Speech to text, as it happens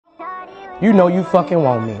You know you fucking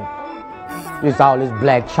want me. It's all this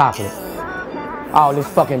black chocolate. All this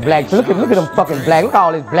fucking black. Look at them fucking black. Look at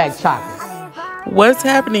all this black chocolate. What's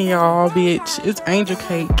happening, y'all, bitch? It's Angel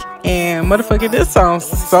Cake. And motherfucker, this sounds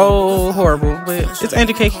so horrible, but it's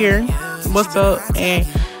Angel Cake here. What's up? And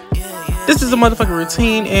this is a motherfucking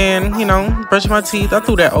routine. And, you know, brushing my teeth. I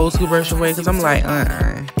threw that old toothbrush away because I'm like,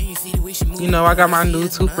 You know, I got my new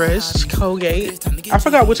toothbrush, Colgate. I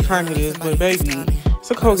forgot which kind it is, but baby, it's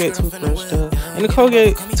a Colgate toothbrush, though. And the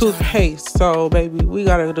Colgate toothpaste. So, baby, we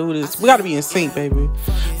gotta do this. We gotta be in sync, baby.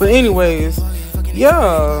 But anyways,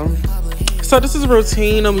 yeah. So this is a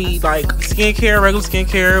routine of me, like, skincare, regular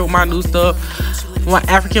skincare with my new stuff. My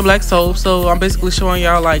African black soap. So I'm basically showing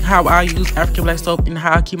y'all like how I use African black soap and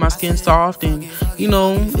how I keep my skin soft. And you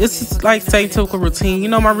know, it's just like same typical routine. You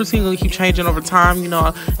know, my routine gonna keep changing over time. You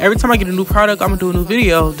know, every time I get a new product, I'm gonna do a new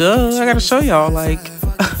video. Duh, I gotta show y'all, like,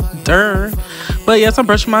 duh. But yes, I'm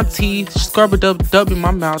brushing my teeth, scrubbing dubbing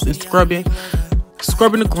my mouth, and scrubbing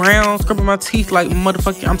the ground, scrubbing my teeth like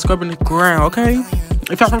motherfucking I'm scrubbing the ground. Okay,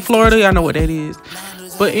 if y'all from Florida, y'all know what that is.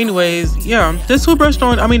 But anyways, yeah, this toothpaste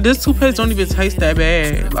don't even taste that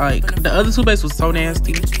bad. Like, the other toothpaste was so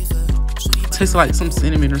nasty. It tasted like some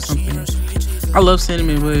cinnamon or something. I love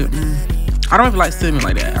cinnamon, but I don't even like cinnamon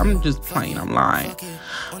like that. I'm just plain, I'm lying.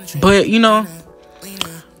 But, you know,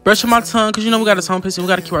 brushing my tongue, because, you know, we got a tongue piercing. We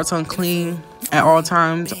got to keep our tongue clean at all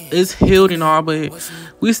times. It's healed and all, but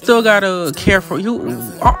we still got to care for you.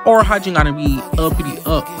 Our oral hygiene got to be uppity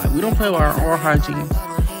up. Like, we don't play with our oral hygiene.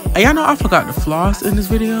 And y'all know I forgot to floss in this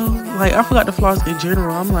video. Like, I forgot to floss in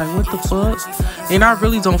general. I'm like, what the fuck? And I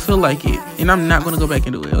really don't feel like it. And I'm not going to go back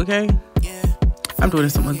and do it, okay? I'm doing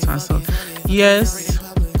this some other time. So, yes,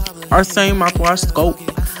 our same mouthwash, Scope.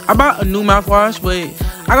 I bought a new mouthwash, but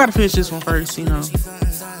I got to finish this one first, you know.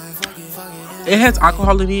 It has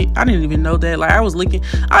alcohol in it. I didn't even know that. Like, I was licking.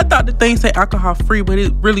 I thought the thing said alcohol free, but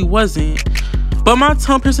it really wasn't. But my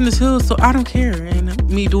tongue piercing is healed, so I don't care. And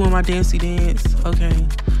me doing my dancey dance, okay?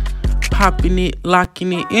 Popping it,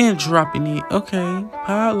 locking it, and dropping it. Okay,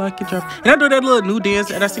 pop, lock it, drop. And I do that little new dance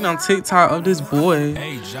that I seen on TikTok of this boy.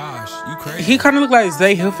 Hey, Josh, you crazy? He kind of look like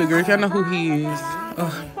Zay Hilfiger, if y'all know who he is.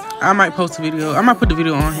 I might post a video. I might put the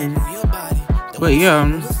video on here. But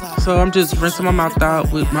yeah, so I'm just rinsing my mouth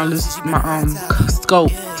out with my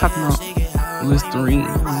Scope. Talking about Listerine.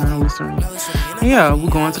 Yeah,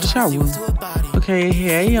 we're going to the shower. Okay,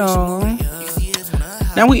 hey y'all.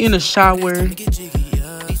 Now we in the shower.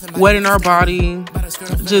 Wetting our body,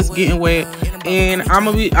 just getting wet, and I'm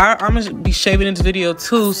gonna be shaving in this video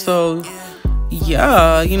too. So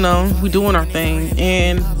yeah, you know, we doing our thing.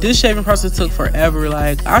 And this shaving process took forever.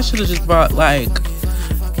 Like, I should have just bought like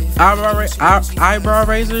eyebrow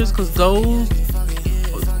razors, because those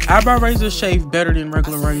eyebrow razors shave better than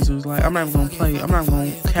regular razors. Like, I'm not even gonna play. I'm not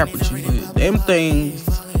gonna cap with you, but them things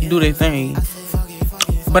do their thing.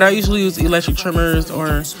 But I usually use electric trimmers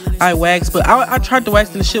or I wax. But I tried to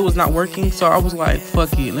wax and the shit was not working. So I was like,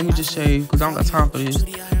 fuck it. Let me just shave because I don't got time for this.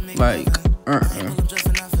 Like,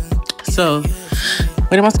 So,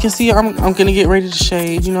 but as you can see, I'm going to get ready to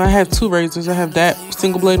shave. You know, I have two razors. I have that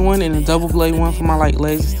single blade one and a double blade one for my, like,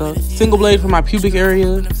 legs and stuff. Single blade for my pubic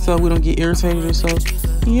area so we don't get irritated or so.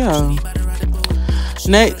 Yeah.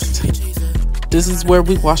 Next, this is where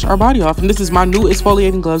we wash our body off. And this is my new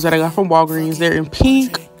exfoliating gloves that I got from Walgreens. They're in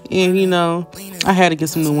pink. And, you know, I had to get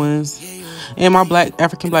some new ones. And my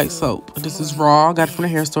African black soap. This is raw. I got it from the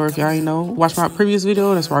hair store. If y'all ain't know, watch my previous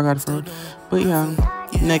video. That's where I got it from. But, yeah,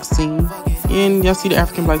 next scene. And y'all see the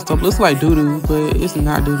African black soap. Looks like doo-doo, but it's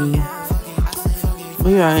not doo-doo. But,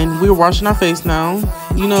 yeah, and we're washing our face now.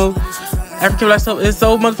 You know, African black soap is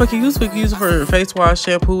so motherfucking useful. You can use it for face wash,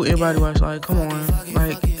 shampoo, and body wash. Like, come on.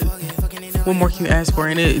 Like, what more can you ask for?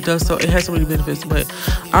 And it does so. It has so many benefits. But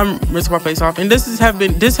I'm rinsing my face off, and this have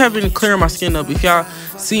been clearing my skin up. If y'all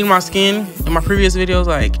seen my skin in my previous videos,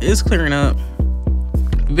 like, it's clearing up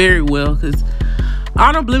very well. Cause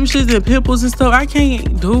all the blemishes and pimples and stuff, I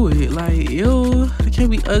can't do it. Like, ew, I can't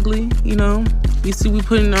be ugly. You know. You see, we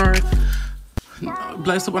putting our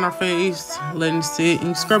black soap on our face, letting it sit,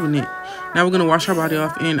 and scrubbing it. Now we're gonna wash our body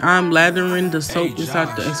off, and I'm lathering the soap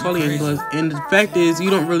inside the exfoliating gloves. And the fact is, you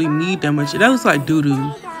don't really need that much. That looks like doo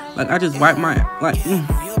doo. Like, I just wipe my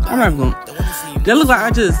I'm not going. That looks like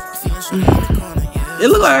I just. It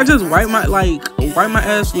looks like I just wipe my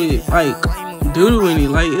ass with like doo doo in it.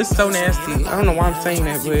 Like, it's so nasty. I don't know why I'm saying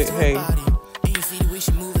that, but hey.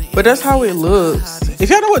 But that's how it looks. If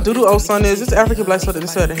y'all know what doo doo old sun is, it's African black soap that they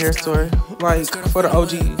sell at the hair store. Like, for the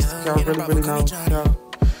OGs, y'all really know, y'all.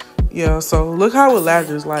 Yeah, so look how it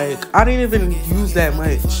lathers. Like, I didn't even use that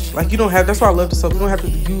much. Like, you don't have, that's why I love the soap. You don't have to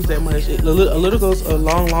use that much. A little goes a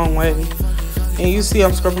long way. And you see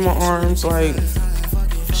I'm scrubbing my arms, like,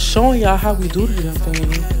 showing y'all how we do the damn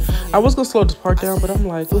thing. I was gonna slow this part down, but I'm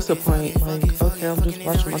like, what's the point? Like, okay, I'm just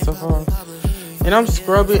washing myself off. And I'm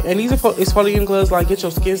scrubbing, and these are exfoliating gloves, like, get your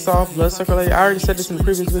skin soft, blood circulating. I already said this in the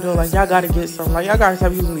previous video, like, y'all gotta get some. Like, y'all gotta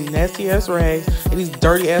stop using these nasty ass rags and these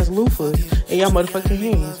dirty ass loofahs in y'all motherfucking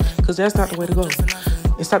hands, because that's not the way to go.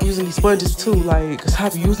 And stop using these sponges too, like,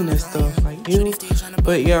 stop using that stuff, like, ew.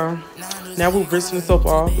 But yeah, now we're rinsing the soap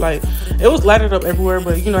off. Like, it was lighted up everywhere,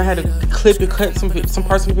 but you know, I had to clip and cut some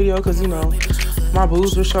parts of the video, because you know, my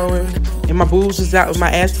boobs were showing, and my boobs was out, my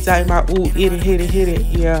ass was out, and my ooh, hit it.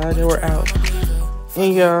 Yeah, they were out.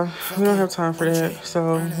 And yeah, we don't have time for that,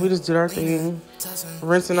 so we just did our thing,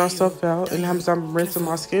 rinsing our stuff out. And I'm rinsing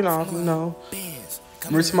my skin off, you know,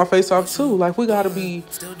 rinsing my face off too. Like, we gotta be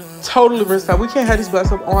totally rinsed out. We can't have this black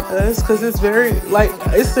soap on us, because it's very, like,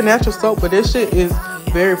 it's the natural soap, but this shit is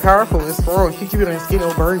very powerful and strong. If you keep it on your skin,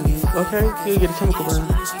 it'll burn you, okay? You'll get a chemical burn.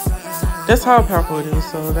 That's how powerful it is.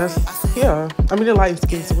 So that's, yeah, I mean, they're light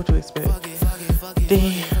skin, so what you expect?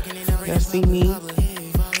 Damn, y'all see me?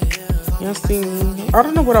 Y'all see me? I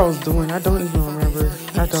don't know what I was doing. I don't even remember.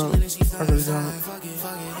 I really don't.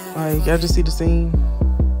 Like, y'all just see the scene.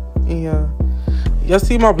 And yeah, y'all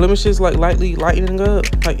see my blemishes like lightly lightening up.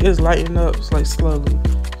 Like, it's lightening up, it's like slowly.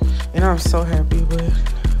 And I'm so happy. But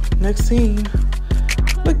next scene,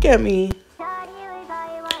 look at me.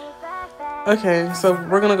 Okay, so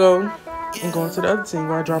we're gonna go and go into the other scene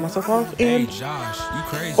where I dry myself off and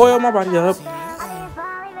oil my body up.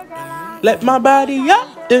 Let my body up.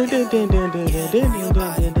 Then Nicki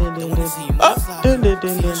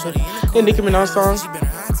Minaj song.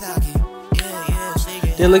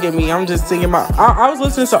 Then look at me, I'm just singing my. I was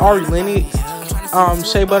listening to Ari Lennox,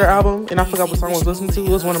 Shea Butter album, and I forgot what song I was listening to. It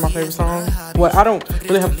was one of my favorite songs. Well, I don't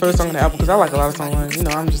really have a favorite song on the album because I like a lot of songs. You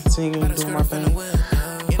know, I'm just singing, doing my thing.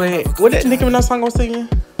 But what that Nicki Minaj song I was singing?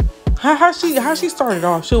 How she started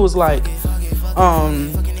off? She was like, how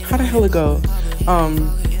the hell it go?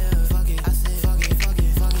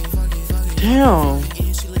 Damn.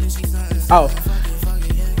 Oh.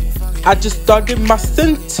 I just started my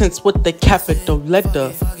sentence with the capital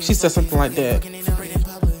letter. She said something like that.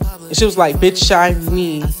 And she was like, bitch, shine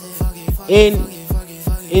me. Oh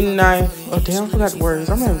damn, I forgot the words.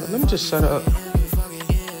 Let me just shut up.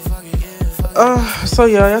 So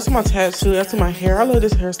yeah, that's my tattoo. That's my hair. I love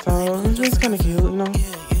this hairstyle. It's kind of cute, you know.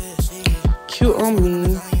 Cute on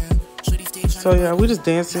me. So yeah, we just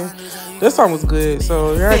dancing. This song was good.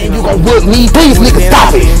 So yeah, you gon' whip me, please, nigga,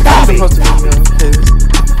 stop it.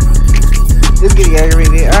 It's getting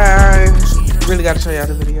aggravated. I really gotta show y'all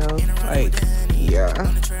the video. Like,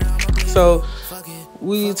 yeah. So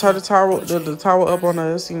we tied the towel up on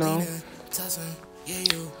us, you know.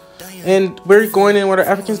 And we're going in with our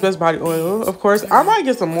African's Best Body Oil, of course. I might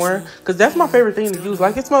get some more, because that's my favorite thing to use.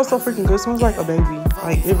 Like, it smells so freaking good. It smells like a baby.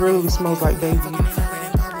 Like, it really smells like baby.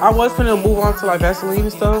 I was gonna move on to, like, Vaseline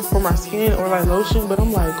and stuff for my skin, or, like, lotion. But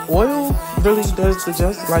I'm like, oil really does the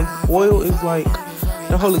justice. Like, oil is, like,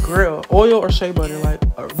 the holy grail. Oil or shea butter, like,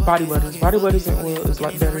 or body butters. Body butters and oil is,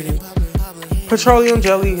 like, better than petroleum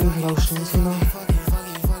jelly and lotions, you know.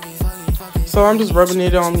 So I'm just rubbing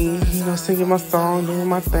it on me, you know, singing my song, doing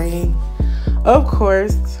my thing. Of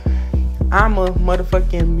course, I'm a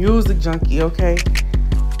motherfucking music junkie, okay?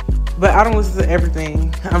 But I don't listen to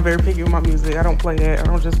everything. I'm very picky with my music. I don't play that. I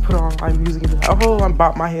don't just put on like music and be like, oh, I'm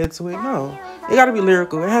bop my head to it. No, it gotta be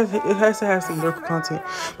lyrical. It has to have some lyrical content.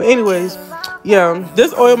 But anyways, yeah,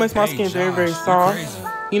 this oil makes my skin very, very soft.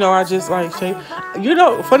 You know, I just like shave. You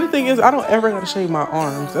know, funny thing is, I don't ever gotta shave my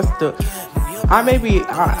arms.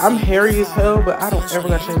 I'm hairy as hell, but I don't ever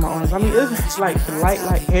gotta shave my arms. I mean, it's like light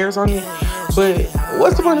hairs on me, but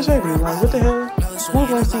what's the point of shaving? Like, what the hell? Who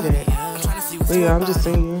wants to see that? But yeah, I'm just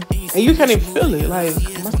saying. And you can't even feel it. Like,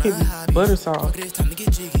 my skin be butter soft.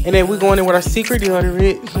 And then we're going in with our secret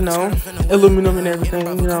deodorant, you know, aluminum and everything,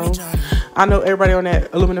 you know. I know everybody on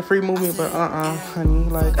that aluminum free movement, but honey,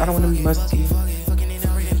 like, I don't want to be musty.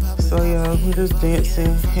 So yeah, we're just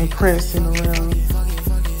dancing and prancing around.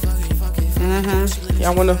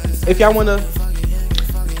 If y'all wanna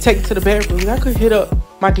take it to the bedroom, y'all could hit up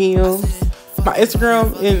my DM. My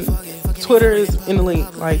Instagram and Twitter is in the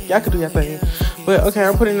link. Like, y'all could do that thing. But okay,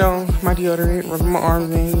 I'm putting on my deodorant, rubbing my arms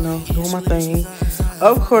in, you know, doing my thing.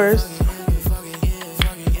 Of course,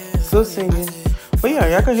 still singing. But yeah,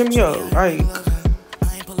 y'all can hit me up. Like,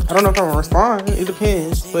 I don't know if I'm gonna respond. It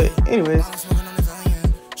depends. But anyways,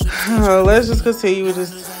 let's just continue with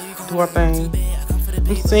just do our thing.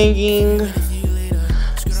 I'm singing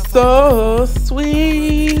so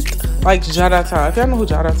sweet, like Jadata. If y'all know who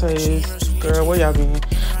Jadata is, girl, where y'all been?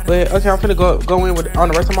 But okay, I'm finna go in with on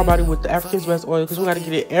the rest of my body with the African's Best Oil because we gotta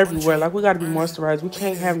get it everywhere. Like we gotta be moisturized. We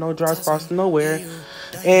can't have no dry spots nowhere.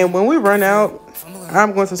 And when we run out,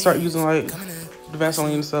 I'm going to start using like the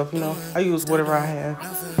Vaseline and stuff. You know, I use whatever I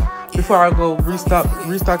have before I go restock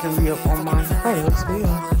and re-up on my products. But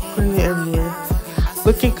yeah, putting it everywhere,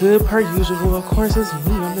 looking good per usual. Of course, it's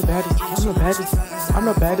me. I'm the baddest. I'm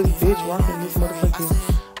the baddest bitch walking this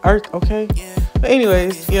motherfucking earth. Okay. But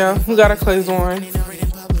anyways, yeah, we got our clothes on.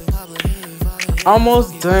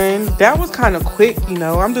 Almost done. That was kind of quick, you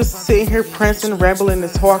know. I'm just sitting here prancing, rambling,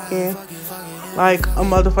 and talking like a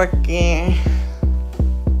motherfucking,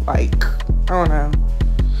 like, I don't know.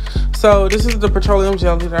 So this is the petroleum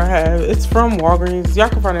jelly that I have. It's from Walgreens. Y'all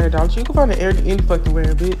can find it at Dollar Tree. You can find it any fucking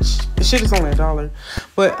where, bitch. The shit is only $1.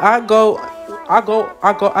 But I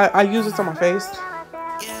use it on my face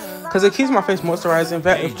because it keeps my face moisturized. In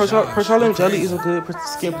fact, petroleum jelly is a good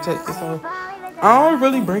skin protector. So I don't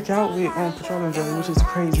really break out with petroleum jelly, which is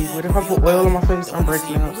crazy. But if I put oil on my face, I'm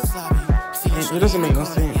breaking out. And it doesn't make no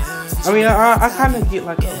sense. I mean, I kind of get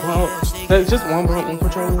like a bump, like just one bump in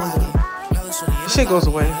petroleum, but the shit goes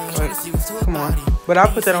away. Like, come on. But I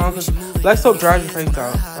put that on because black soap dries your face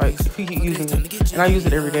out. Like, if you keep using it, and I use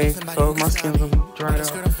it every day, so my skin's gonna be dried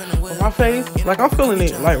out. But my face, like, I'm feeling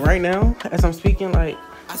it. Like right now, as I'm speaking, like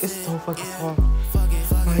it's so fucking soft.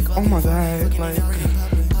 Like, oh my god, like.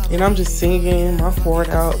 And I'm just singing my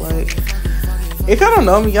forehead out. Like, if y'all don't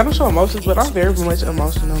know me, y'all don't show emotions, but I'm very much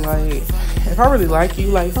emotional. Like, if I really like you,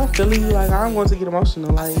 like, if I'm feeling you, like, I'm going to get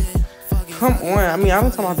emotional. Like, come on. I mean, I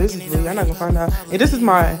don't tell my business, but y'all not gonna find out. And this is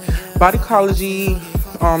my Bodycology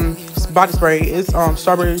body spray. It's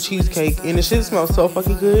strawberry cheesecake, and the shit smells so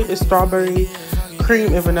fucking good. It's strawberry,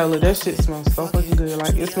 cream, and vanilla. That shit smells so fucking good.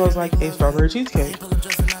 Like, it smells like a strawberry cheesecake.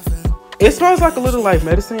 It smells like a little like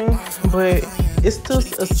medicine, but it's still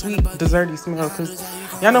a sweet, desserty smell. Cause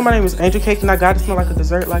y'all know my name is Angel Cake, and I gotta smell like a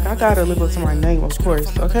dessert. Like, I gotta live up to my name, of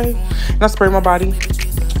course. Okay. And I spray my body,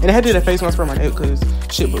 and I had to do that face when I spray my nail because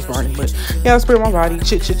shit was burning. But yeah, I spray my body.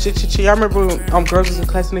 Chit. I remember when girls was in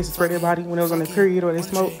class and they used to spray their body when they was on their period or they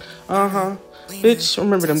smoked. Bitch,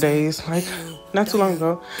 remember them days. Like, not too long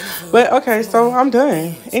ago. But okay, so I'm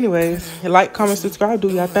done. Anyways, like, comment, subscribe, do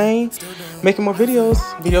y'all thing. Making more videos.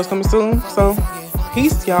 Videos coming soon. So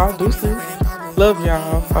peace, y'all. Deuces. Love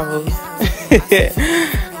y'all, folks.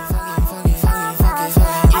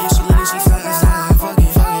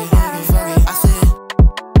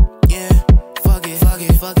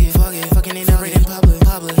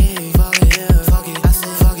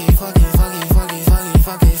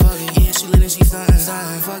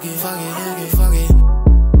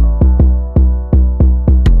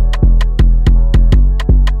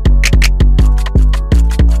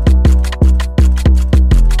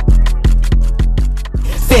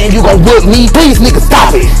 You gon' whip me, please nigga,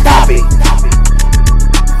 stop it.